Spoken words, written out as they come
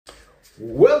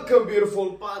Welcome,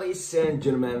 beautiful Paris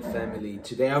Saint-Germain family.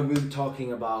 Today I will be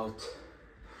talking about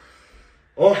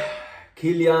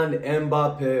Kylian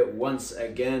Mbappe once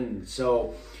again.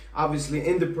 So obviously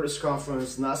in the press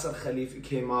conference, Nasser Khalifi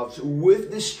came out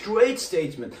with this straight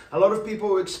statement. A lot of people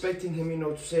were expecting him,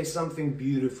 to say something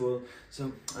beautiful.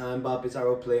 So Mbappe is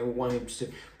our player, we want him to say.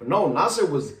 But no, Nasser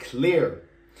was clear.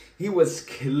 He was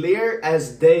clear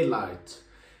as daylight.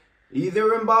 Either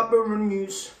Mbappe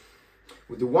renews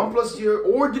with the 1+ year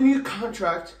or the new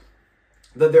contract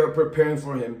that they're preparing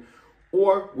for him,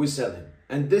 or we sell him.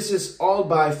 And this is all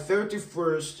by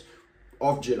 31st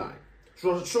of July.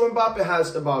 So Mbappe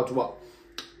has about,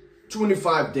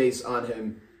 25 days on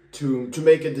him to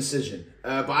make a decision.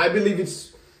 But I believe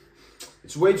it's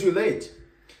way too late.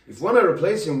 If we want to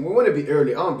replace him, we want to be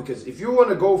early on, because if you want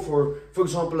to go for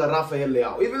example, a Rafael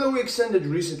Leao, even though we extended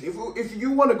recently, if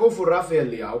you want to go for Rafael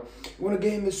Leao, you want to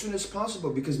get him as soon as possible,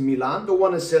 because Milan don't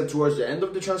want to sell towards the end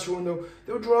of the transfer window.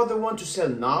 They would rather want to sell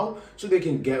now so they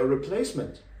can get a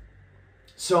replacement.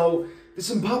 So this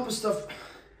Mbappe stuff,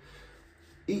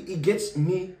 it gets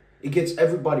me, it gets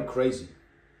everybody crazy,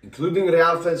 including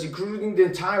Real fans, including the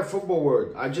entire football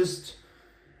world.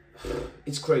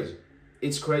 It's crazy.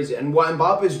 It's crazy. And what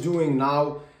Mbappe is doing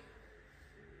now,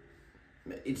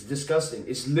 it's disgusting.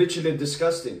 It's literally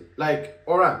disgusting. Like,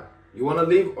 alright, you want to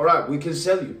leave? Alright, we can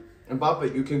sell you.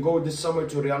 Mbappe, you can go this summer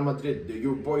to Real Madrid,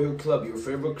 your boyhood club, your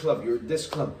favorite club, this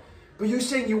club. But you're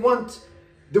saying you want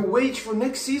the wage for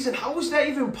next season? How is that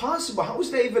even possible? How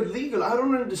is that even legal? I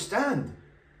don't understand.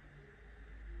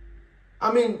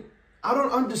 I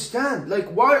don't understand. Like,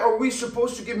 why are we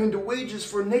supposed to give him the wages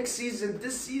for next season,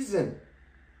 this season?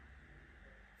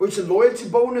 Or it's a loyalty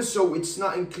bonus, so it's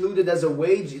not included as a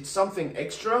wage, it's something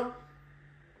extra.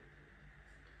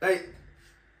 Like,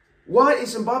 why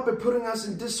is Mbappe putting us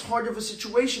in this hard of a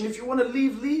situation? If you want to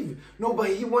leave, leave. No, but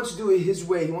he wants to do it his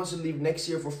way. He wants to leave next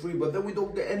year for free, but then we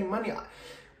don't get any money.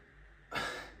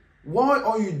 Why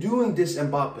are you doing this,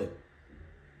 Mbappe?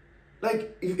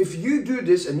 Like, if you do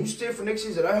this and you stay for next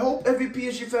season, I hope every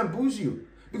PSG fan boos you.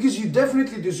 Because you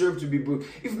definitely deserve to be booed.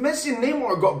 If Messi and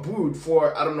Neymar got booed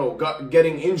for, I don't know,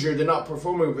 getting injured and not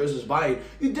performing versus Bayern,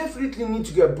 you definitely need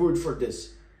to get booed for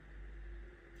this.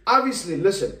 Obviously,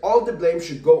 listen, all the blame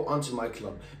should go onto my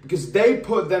club, because they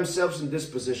put themselves in this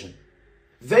position.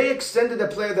 They extended a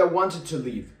player that wanted to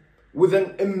leave with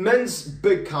an immense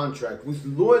big contract, with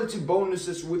loyalty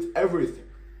bonuses, with everything.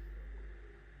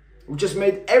 We just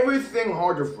made everything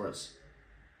harder for us.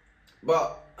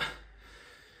 But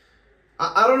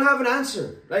I don't have an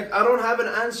answer. Like, I don't have an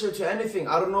answer to anything.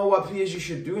 I don't know what PSG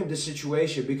should do in this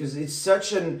situation, because it's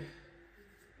such a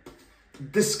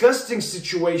disgusting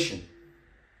situation.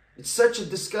 It's such a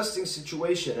disgusting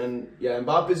situation. And yeah,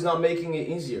 Mbappe is not making it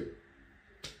easier.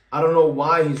 I don't know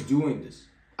why he's doing this.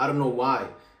 I don't know why.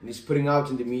 And he's putting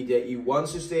out in the media, he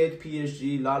wants to stay at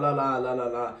PSG, la la la la la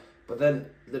la. But then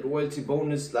the loyalty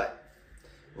bonus, like,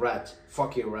 rat.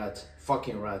 Fucking rat.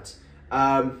 Fucking rat.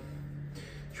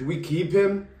 Should we keep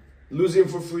him, lose him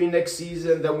for free next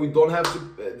season? Then we don't have to.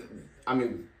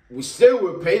 We still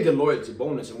will pay the loyalty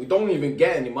bonus, and we don't even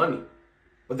get any money.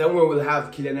 But then we will have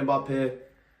Kylian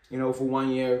Mbappe, for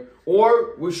 1 year.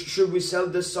 Or should we sell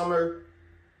this summer?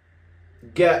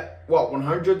 Get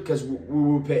 100, because we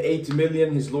will pay 80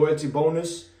 million his loyalty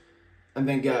bonus, and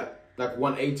then get like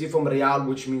 180 from Real,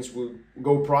 which means we'll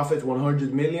go profit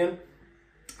 100 million,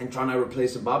 and trying to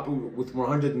replace Mbappe with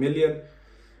 100 million.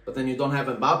 But then you don't have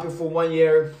Mbappe for 1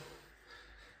 year.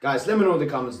 Guys, let me know in the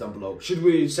comments down below. Should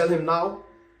we sell him now,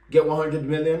 get 100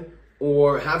 million,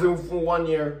 or have him for 1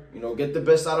 year, get the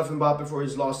best out of Mbappe for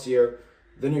his last year,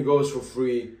 then he goes for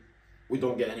free, we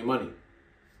don't get any money?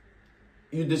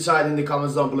 You decide in the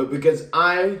comments down below, because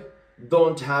I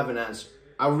don't have an answer.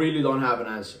 I really don't have an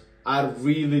answer. I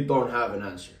really don't have an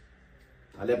answer.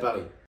 Allez Paris.